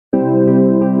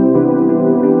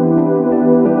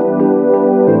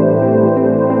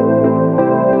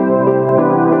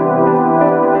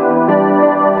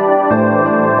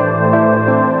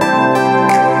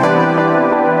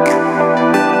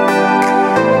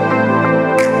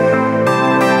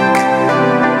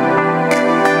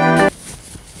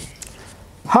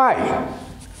Hi,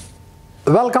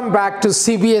 welcome back to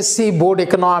CBSE Board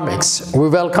Economics. We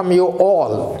welcome you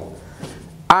all.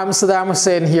 I'm Saddam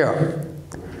Hussain here.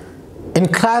 In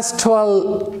Class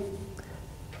 12,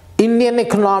 Indian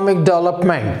Economic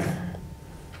Development,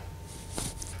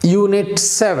 Unit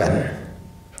 7,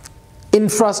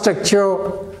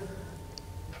 Infrastructure.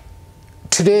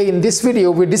 Today in this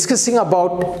video, we're discussing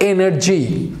about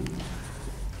energy.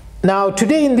 Now,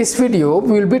 today in this video,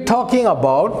 we'll be talking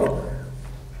about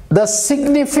the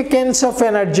significance of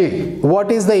energy. What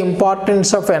is the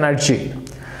importance of energy?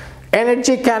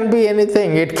 Energy can be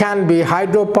anything. It can be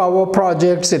hydropower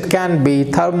projects, it can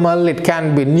be thermal, it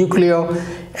can be nuclear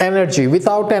energy.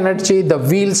 Without energy, the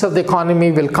wheels of the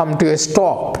economy will come to a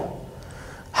stop.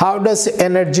 How does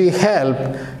energy help?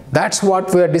 That's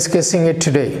what we are discussing it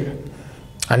today.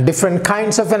 And different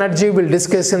kinds of energy we'll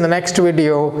discuss in the next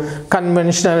video: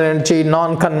 conventional energy,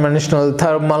 non-conventional,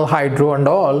 thermal, hydro and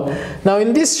all. Now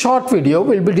in this short video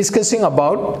we'll be discussing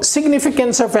about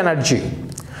significance of energy.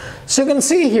 So you can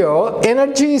see here,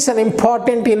 energy is an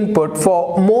important input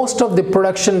for most of the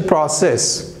production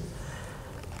process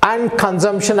and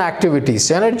consumption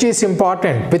activities. Energy is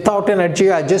important. Without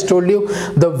energy, I just told you,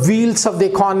 the wheels of the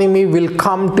economy will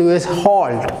come to a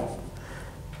halt.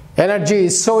 Energy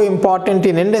is so important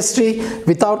in industry.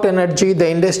 Without energy, the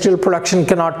industrial production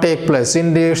cannot take place.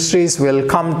 Industries will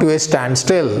come to a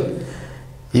standstill.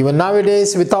 Even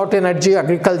nowadays, without energy,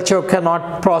 agriculture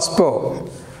cannot prosper.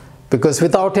 Because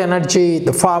without energy,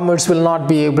 the farmers will not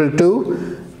be able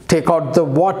to take out the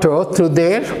water through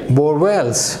their bore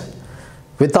wells.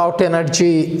 Without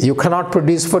energy, you cannot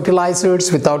produce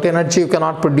fertilizers. Without energy, you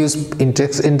cannot produce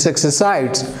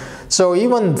insecticides. So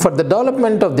even for the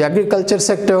development of the agriculture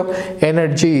sector,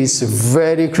 energy is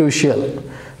very crucial.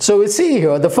 So we see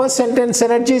here, the first sentence,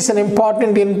 energy is an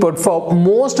important input for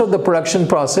most of the production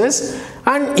process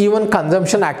and even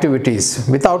consumption activities.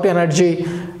 Without energy,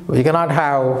 we cannot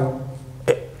have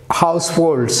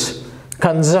households.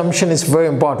 Consumption is very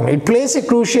important. It plays a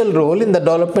crucial role in the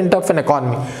development of an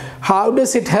economy. How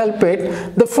does it help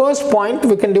it? The first point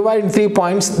we can divide in 3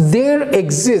 points. There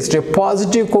exists a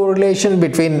positive correlation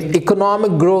between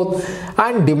economic growth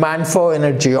and demand for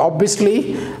energy.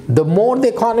 Obviously, the more the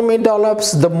economy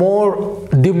develops, the more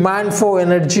demand for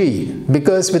energy,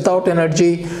 because without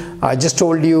energy, I just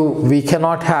told you, we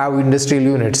cannot have industrial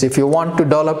units. If you want to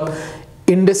develop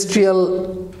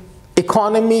industrial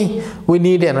economy, we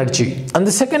need energy. And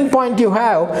the second point you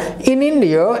have, in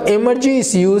India, energy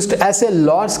is used as a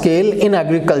large scale in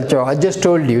agriculture. I just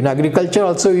told you, in agriculture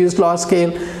also used large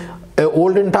scale.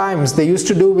 Olden times they used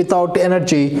to do without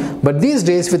energy, but these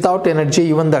days without energy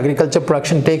even the agriculture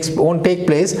production won't take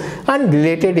place. And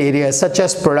related areas such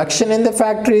as production in the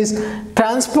factories,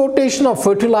 transportation of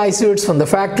fertilizers from the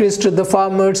factories to the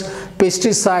farmers,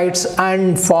 pesticides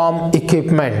and farm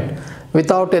equipment.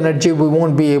 Without energy, we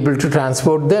won't be able to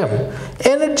transport them.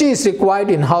 Energy is required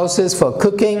in houses for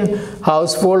cooking,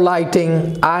 household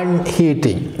lighting and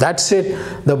heating. That's it.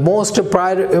 The most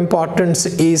prior importance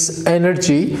is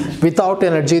energy. Without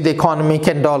energy, the economy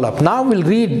can develop. Now we'll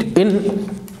read in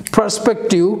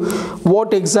perspective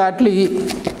what exactly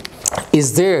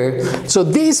is there. So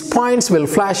these points will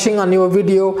flashing on your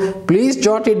video. Please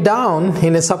jot it down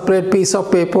in a separate piece of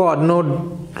paper or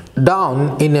note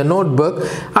down in a notebook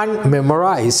and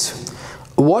memorize.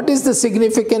 What is the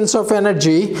significance of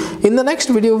energy? In the next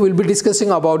video, we'll be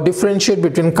discussing about differentiate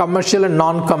between commercial and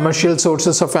non-commercial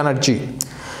sources of energy.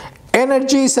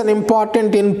 Energy is an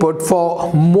important input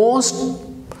for most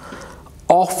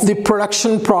of the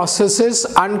production processes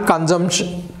and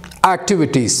consumption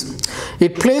activities.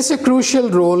 It plays a crucial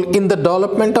role in the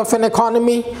development of an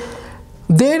economy.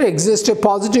 There exists a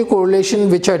positive correlation,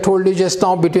 which I told you just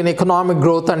now, between economic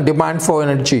growth and demand for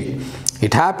energy.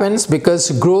 It happens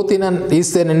because growth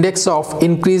is an index of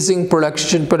increasing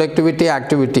productivity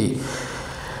activity.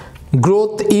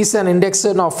 Growth is an index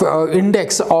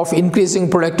of increasing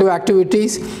productive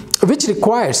activities, which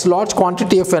requires large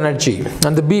quantity of energy.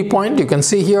 And the B point you can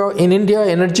see here, in India,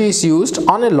 energy is used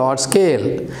on a large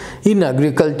scale in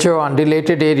agriculture and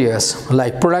related areas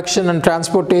like production and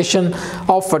transportation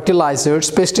of fertilizers,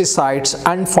 pesticides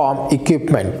and farm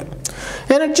equipment.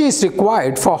 Energy is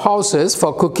required for houses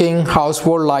for cooking,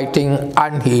 household lighting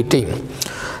and heating.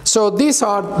 So these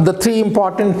are the 3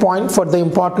 important points for the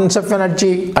importance of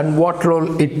energy and what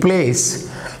role it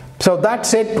plays. So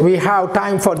that's it. We have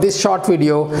time for this short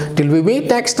video. Till we meet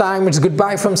next time, it's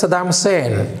goodbye from Saddam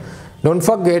Hussain. Don't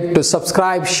forget to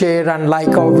subscribe, share and like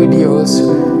our videos.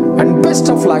 And best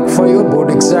of luck for your board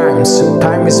exams.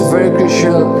 Time is very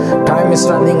crucial. Time is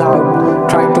running out.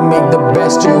 Try to make the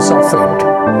best use of it.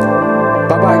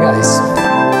 Bye bye guys.